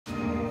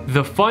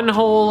The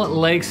Funwhole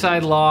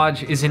Lakeside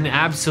Lodge is an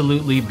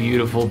absolutely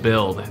beautiful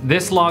build.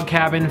 This log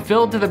cabin,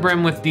 filled to the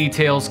brim with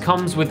details,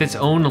 comes with its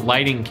own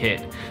lighting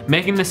kit,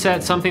 making the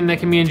set something that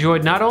can be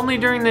enjoyed not only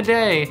during the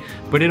day,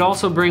 but it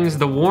also brings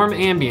the warm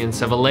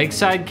ambience of a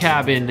lakeside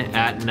cabin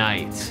at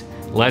night.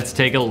 Let's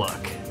take a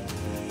look.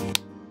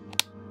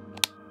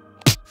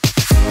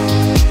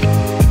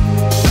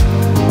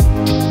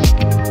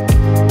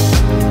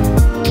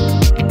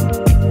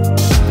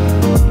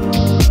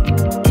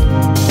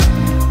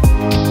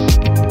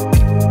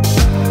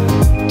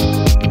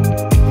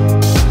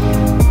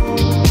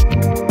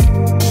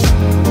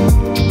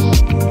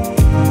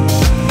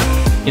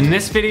 In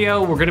this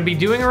video, we're going to be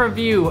doing a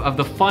review of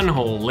the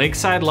Funwhole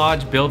Lakeside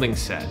Lodge building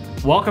set.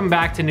 Welcome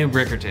back to New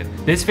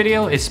Brickerton. This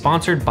video is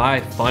sponsored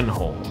by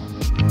Funwhole.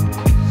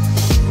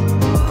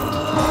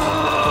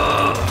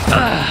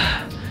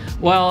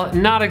 Well,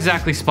 not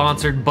exactly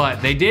sponsored,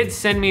 but they did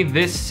send me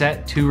this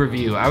set to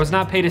review. I was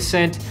not paid a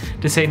cent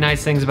to say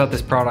nice things about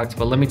this product,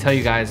 but let me tell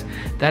you guys,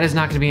 that is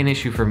not gonna be an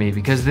issue for me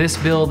because this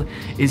build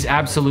is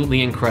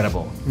absolutely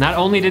incredible. Not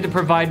only did it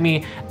provide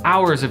me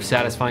hours of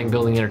satisfying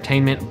building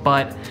entertainment,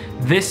 but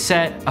this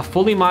set, a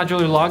fully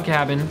modular log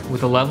cabin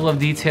with a level of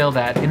detail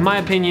that, in my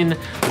opinion,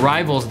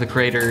 rivals the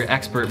Creator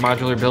Expert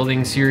modular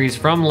building series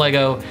from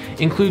LEGO,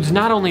 includes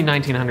not only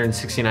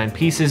 1,969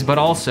 pieces, but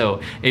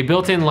also a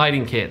built-in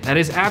lighting kit that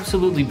is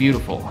absolutely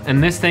beautiful.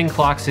 And this thing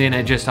clocks in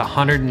at just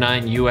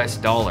 $109 US.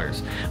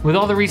 With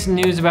all the recent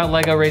news about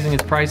LEGO raising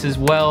its prices,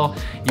 well,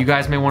 you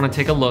guys may want to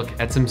take a look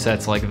at some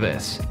sets like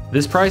this.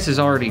 This price is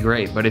already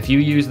great, but if you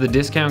use the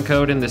discount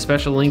code and the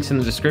special links in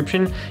the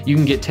description, you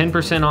can get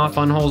 10% off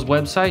Funwhole's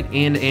website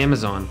and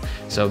Amazon.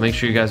 So make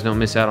sure you guys don't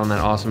miss out on that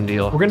awesome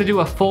deal. We're gonna do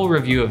a full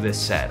review of this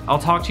set. I'll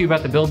talk to you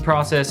about the build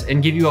process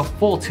and give you a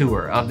full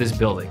tour of this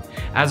building.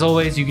 As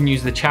always, you can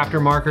use the chapter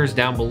markers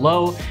down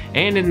below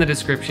and in the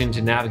description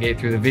to navigate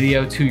through the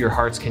video to your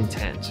heart's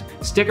content.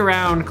 Stick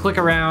around, click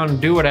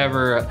around, do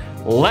whatever.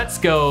 Let's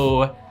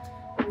go.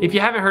 If you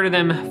haven't heard of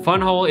them,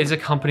 Funwhole is a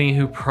company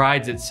who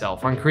prides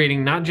itself on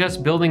creating not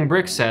just building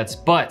brick sets,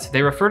 but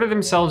they refer to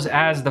themselves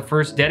as the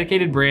first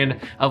dedicated brand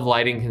of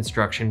lighting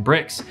construction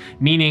bricks,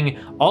 meaning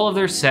all of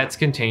their sets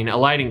contain a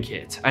lighting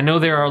kit. I know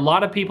there are a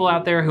lot of people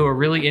out there who are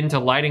really into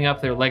lighting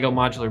up their LEGO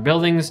modular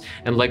buildings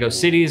and LEGO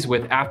cities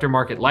with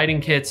aftermarket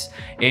lighting kits,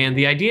 and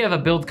the idea of a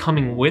build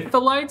coming with the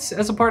lights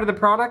as a part of the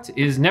product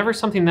is never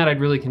something that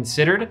I'd really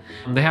considered.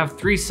 They have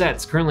 3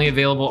 sets currently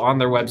available on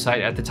their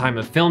website at the time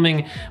of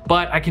filming,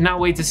 but I cannot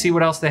wait to see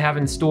what else they have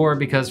in store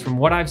because from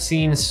what I've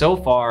seen so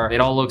far, it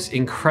all looks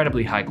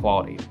incredibly high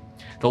quality.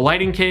 The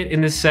lighting kit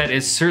in this set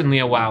is certainly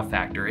a wow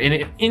factor, and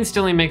it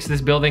instantly makes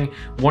this building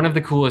one of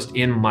the coolest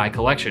in my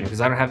collection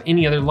because I don't have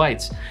any other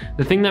lights.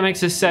 The thing that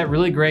makes this set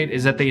really great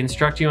is that they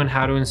instruct you on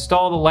how to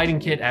install the lighting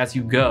kit as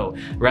you go,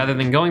 rather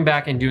than going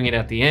back and doing it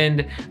at the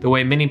end, the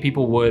way many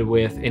people would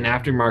with an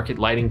aftermarket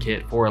lighting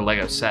kit for a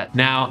LEGO set.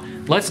 Now,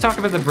 let's talk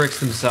about the bricks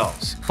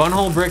themselves.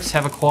 Funwhole bricks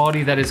have a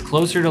quality that is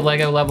closer to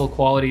LEGO level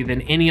quality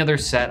than any other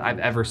set I've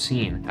ever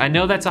seen. I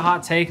know that's a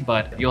hot take,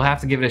 but you'll have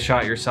to give it a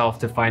shot yourself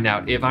to find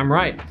out if I'm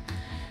right.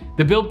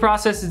 The build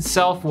process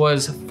itself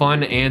was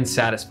fun and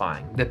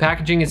satisfying. The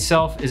packaging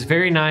itself is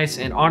very nice,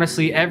 and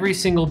honestly, every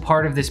single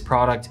part of this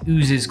product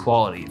oozes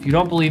quality. If you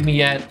don't believe me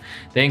yet,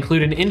 they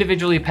include an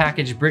individually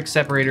packaged brick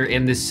separator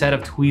and this set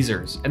of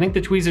tweezers. I think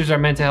the tweezers are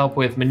meant to help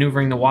with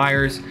maneuvering the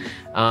wires,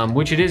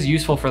 which it is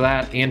useful for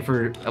that and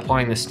for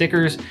applying the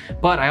stickers.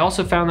 But I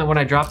also found that when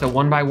I dropped a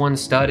 1x1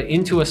 stud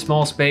into a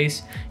small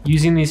space,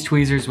 using these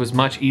tweezers was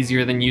much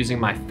easier than using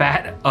my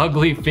fat,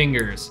 ugly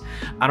fingers.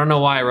 I don't know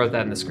why I wrote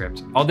that in the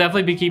script. I'll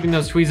definitely be keeping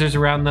those tweezers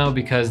around though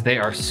because they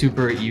are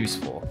super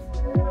useful.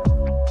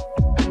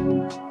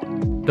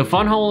 The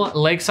Funwhole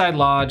Lakeside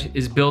Lodge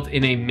is built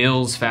in a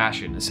Mills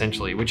fashion,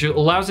 essentially, which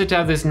allows it to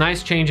have this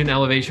nice change in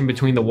elevation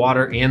between the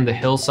water and the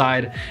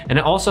hillside, and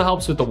it also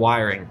helps with the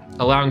wiring,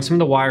 allowing some of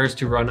the wires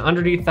to run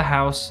underneath the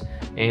house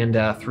and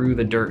through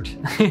the dirt.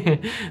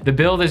 The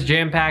build is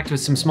jam-packed with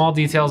some small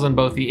details on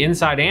both the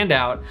inside and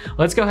out.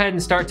 Let's go ahead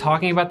and start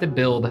talking about the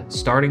build,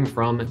 starting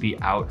from the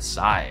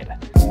outside.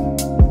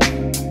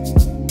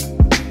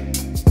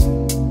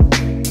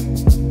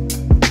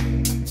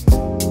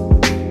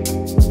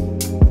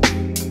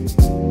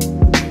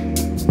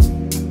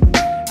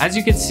 As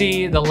you can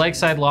see, the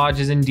Lakeside Lodge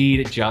is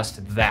indeed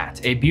just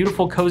that, a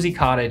beautiful cozy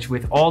cottage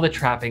with all the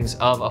trappings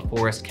of a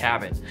forest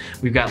cabin.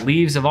 We've got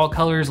leaves of all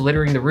colors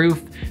littering the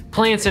roof,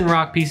 plants and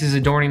rock pieces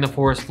adorning the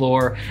forest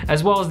floor,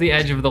 as well as the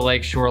edge of the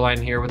lake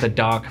shoreline here with a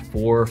dock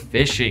for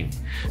fishing.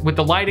 With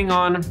the lighting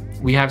on,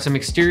 we have some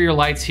exterior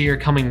lights here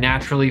coming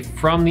naturally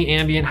from the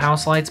ambient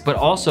house lights, but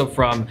also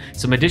from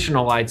some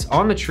additional lights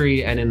on the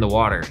tree and in the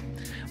water.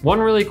 One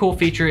really cool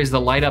feature is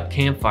the light up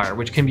campfire,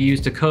 which can be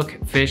used to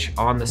cook fish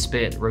on the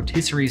spit,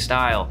 rotisserie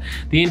style.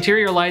 The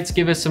interior lights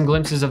give us some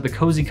glimpses of the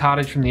cozy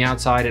cottage from the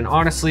outside, and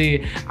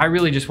honestly, I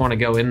really just want to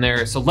go in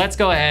there. So let's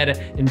go ahead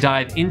and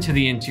dive into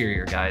the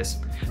interior, guys.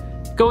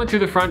 Going through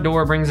the front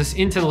door brings us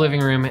into the living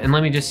room, and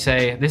let me just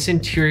say, this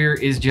interior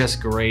is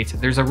just great.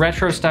 There's a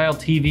retro style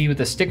TV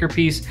with a sticker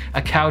piece,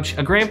 a couch,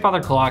 a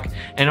grandfather clock,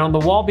 and on the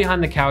wall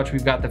behind the couch,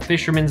 we've got the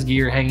fisherman's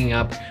gear hanging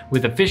up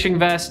with a fishing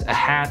vest, a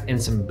hat, and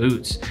some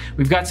boots.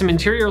 We've got some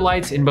interior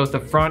lights in both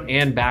the front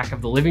and back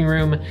of the living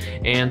room,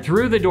 and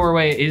through the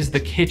doorway is the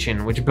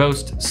kitchen, which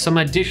boasts some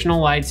additional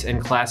lights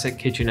and classic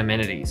kitchen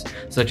amenities,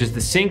 such as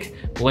the sink,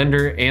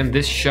 blender, and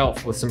this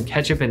shelf with some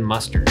ketchup and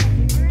mustard.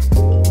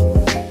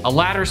 A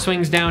ladder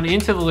swings down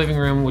into the living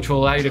room, which will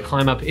allow you to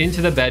climb up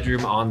into the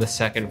bedroom on the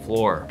second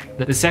floor.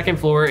 The second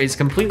floor is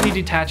completely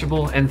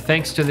detachable, and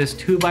thanks to this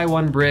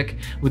 2x1 brick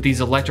with these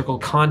electrical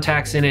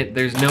contacts in it,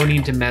 there's no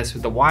need to mess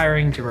with the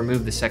wiring to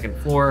remove the second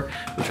floor,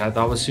 which I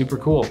thought was super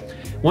cool.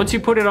 Once you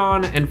put it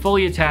on and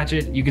fully attach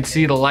it, you can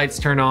see the lights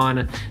turn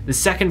on. The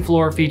second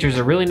floor features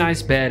a really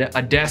nice bed,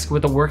 a desk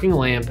with a working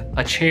lamp,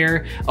 a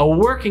chair, a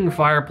working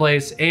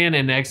fireplace, and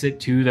an exit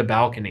to the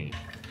balcony.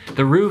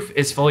 The roof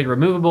is fully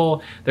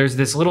removable. There's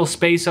this little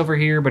space over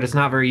here, but it's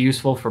not very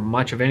useful for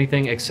much of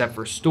anything except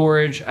for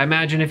storage. I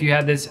imagine if you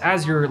had this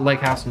as your lake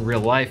house in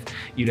real life,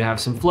 you'd have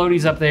some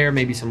floaties up there,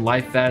 maybe some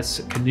life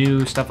vests,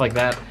 canoe, stuff like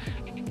that.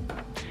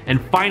 And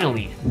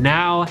finally,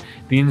 now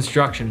the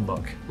instruction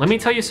book. Let me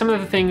tell you some of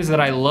the things that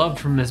I loved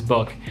from this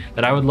book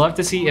that I would love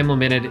to see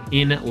implemented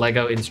in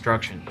LEGO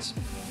instructions.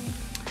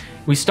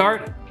 We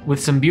start with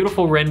some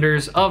beautiful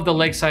renders of the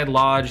Lakeside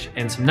Lodge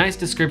and some nice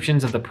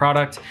descriptions of the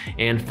product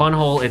and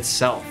Funwhole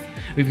itself.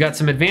 We've got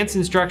some advanced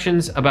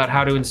instructions about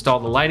how to install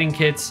the lighting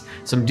kits,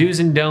 some do's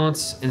and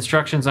don'ts,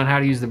 instructions on how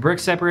to use the brick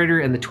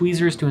separator and the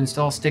tweezers to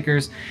install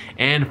stickers,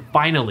 and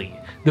finally,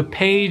 the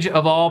page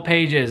of all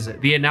pages,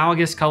 the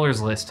analogous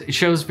colors list. It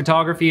shows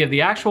photography of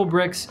the actual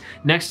bricks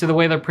next to the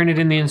way they're printed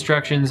in the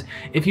instructions.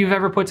 If you've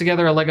ever put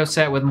together a LEGO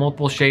set with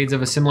multiple shades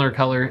of a similar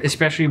color,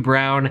 especially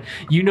brown,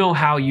 you know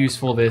how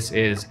useful this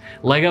is.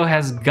 LEGO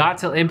has got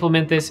to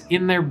implement this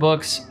in their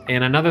books,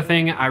 and another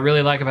thing I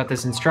really like about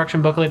this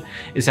instruction booklet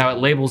is how it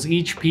labels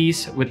each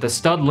piece with the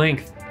stud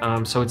length.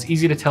 So it's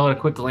easy to tell at a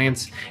quick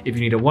glance if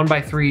you need a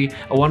 1x3,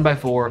 a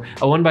 1x4,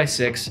 a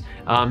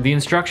 1x6. The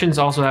instructions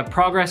also have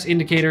progress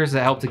indicators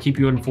that help to keep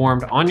you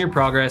informed on your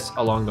progress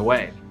along the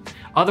way.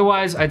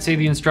 Otherwise, I'd say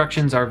the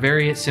instructions are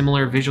very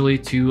similar visually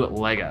to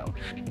LEGO.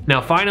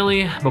 Now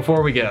finally,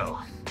 before we go,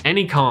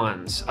 any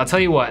cons? I'll tell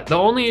you what, the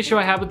only issue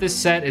I have with this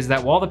set is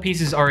that while the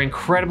pieces are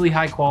incredibly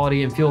high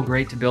quality and feel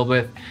great to build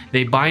with,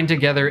 they bind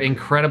together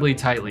incredibly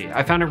tightly.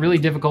 I found it really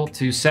difficult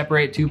to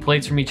separate two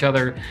plates from each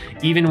other,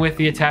 even with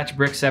the attached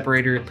brick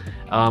separator.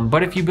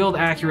 But if you build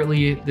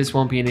accurately, this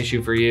won't be an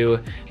issue for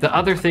you. The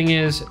other thing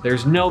is,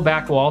 there's no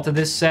back wall to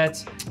this set,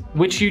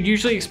 which you'd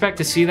usually expect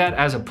to see that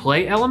as a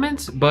play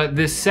element, but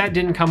this set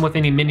didn't come with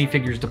any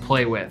minifigures to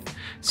play with.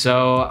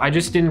 So I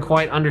just didn't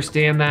quite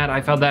understand that. I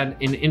found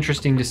that an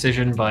interesting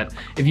decision, but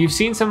if you've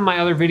seen some of my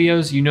other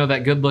videos, you know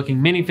that good looking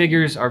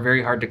minifigures are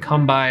very hard to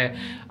come by.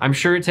 I'm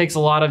sure it takes a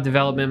lot of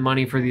development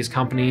money for these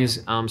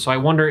companies, so I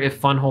wonder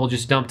if Funwhole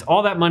just dumped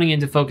all that money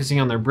into focusing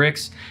on their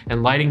bricks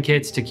and lighting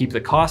kits to keep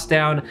the cost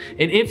down,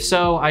 and if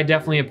so, I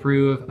definitely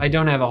approve. I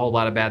don't have a whole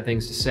lot of bad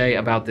things to say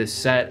about this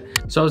set.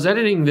 So I was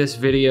editing this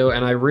video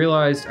and I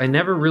realized I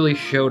never really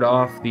showed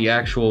off the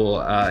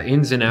actual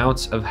ins and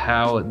outs of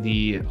how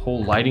the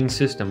whole lighting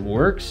system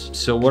works.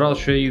 So what I'll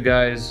show you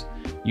guys,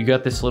 you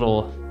got this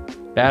little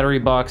battery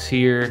box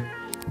here.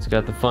 It's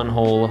got the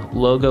Funwhole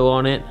logo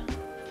on it.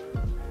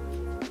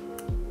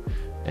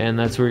 And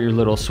that's where your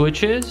little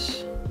switch is.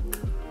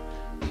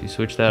 So you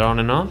switch that on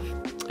and off.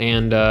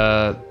 And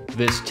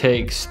this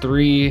takes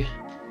 3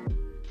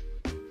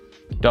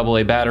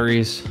 AA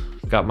batteries.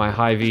 Got my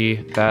Hy-Vee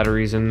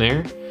batteries in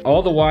there.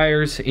 All the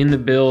wires in the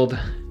build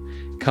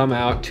come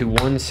out to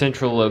one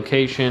central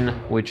location,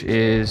 which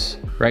is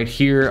right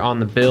here on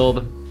the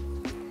build.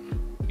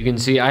 You can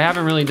see I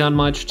haven't really done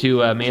much to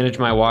manage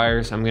my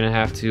wires. I'm gonna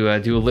have to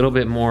do a little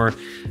bit more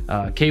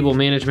cable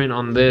management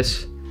on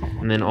this.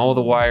 And then all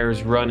the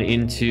wires run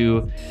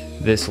into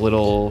this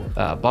little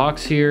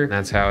box here.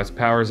 That's how it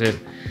powers it.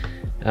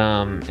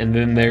 And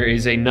then there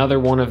is another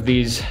one of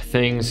these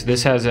things.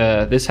 This has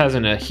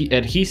an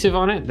adhesive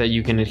on it that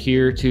you can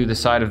adhere to the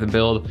side of the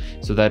build.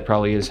 So that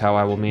probably is how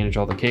I will manage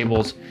all the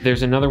cables.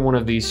 There's another one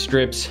of these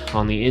strips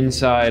on the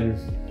inside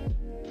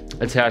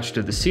attached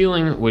to the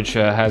ceiling, which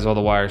has all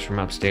the wires from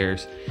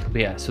upstairs.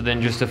 But yeah, so then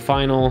just a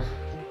final,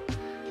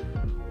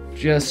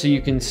 just so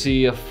you can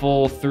see a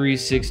full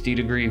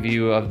 360-degree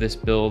view of this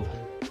build.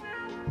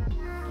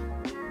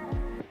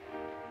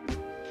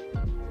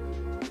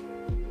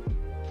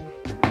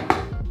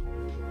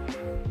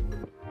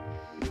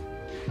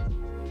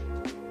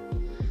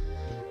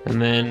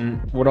 And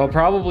then what I'll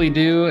probably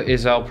do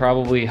is I'll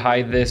probably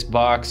hide this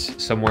box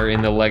somewhere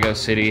in the Lego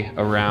city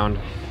around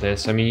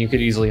this. I mean, you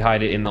could easily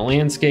hide it in the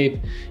landscape.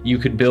 You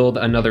could build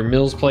another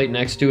Mills plate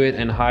next to it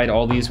and hide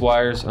all these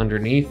wires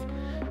underneath.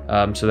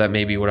 So that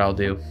may be what I'll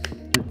do.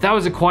 That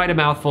was quite a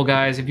mouthful,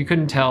 guys. If you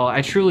couldn't tell,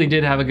 I truly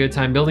did have a good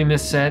time building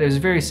this set. It was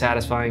very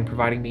satisfying,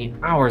 providing me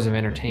hours of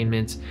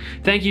entertainment.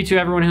 Thank you to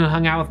everyone who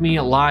hung out with me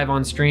live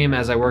on stream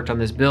as I worked on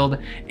this build,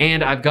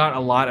 and I've got a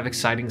lot of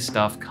exciting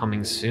stuff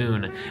coming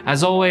soon.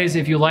 As always,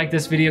 if you like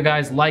this video,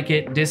 guys, like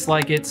it,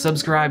 dislike it,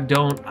 subscribe,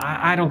 don't.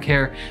 I don't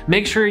care.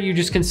 Make sure you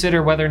just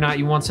consider whether or not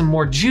you want some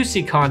more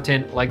juicy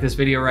content like this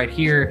video right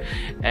here,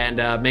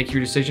 and make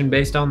your decision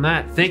based on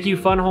that. Thank you,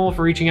 Funwhole,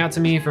 for reaching out to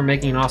me, for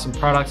making an awesome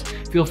product.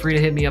 Feel free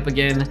to hit me up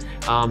again.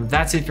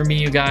 That's it for me,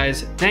 you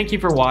guys. Thank you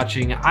for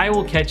watching. I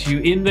will catch you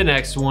in the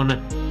next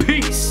one.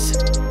 Peace.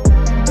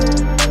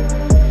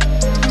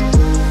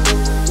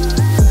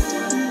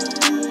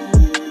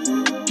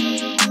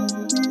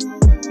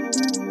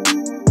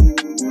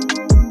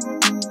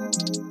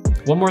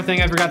 One more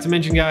thing I forgot to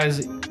mention,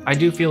 guys. I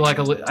do feel like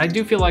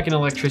an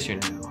electrician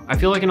now. I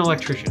feel like an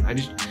electrician.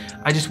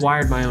 I just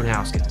wired my own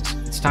house, guys.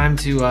 It's time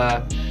to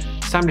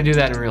do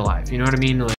that in real life. You know what I mean? Like,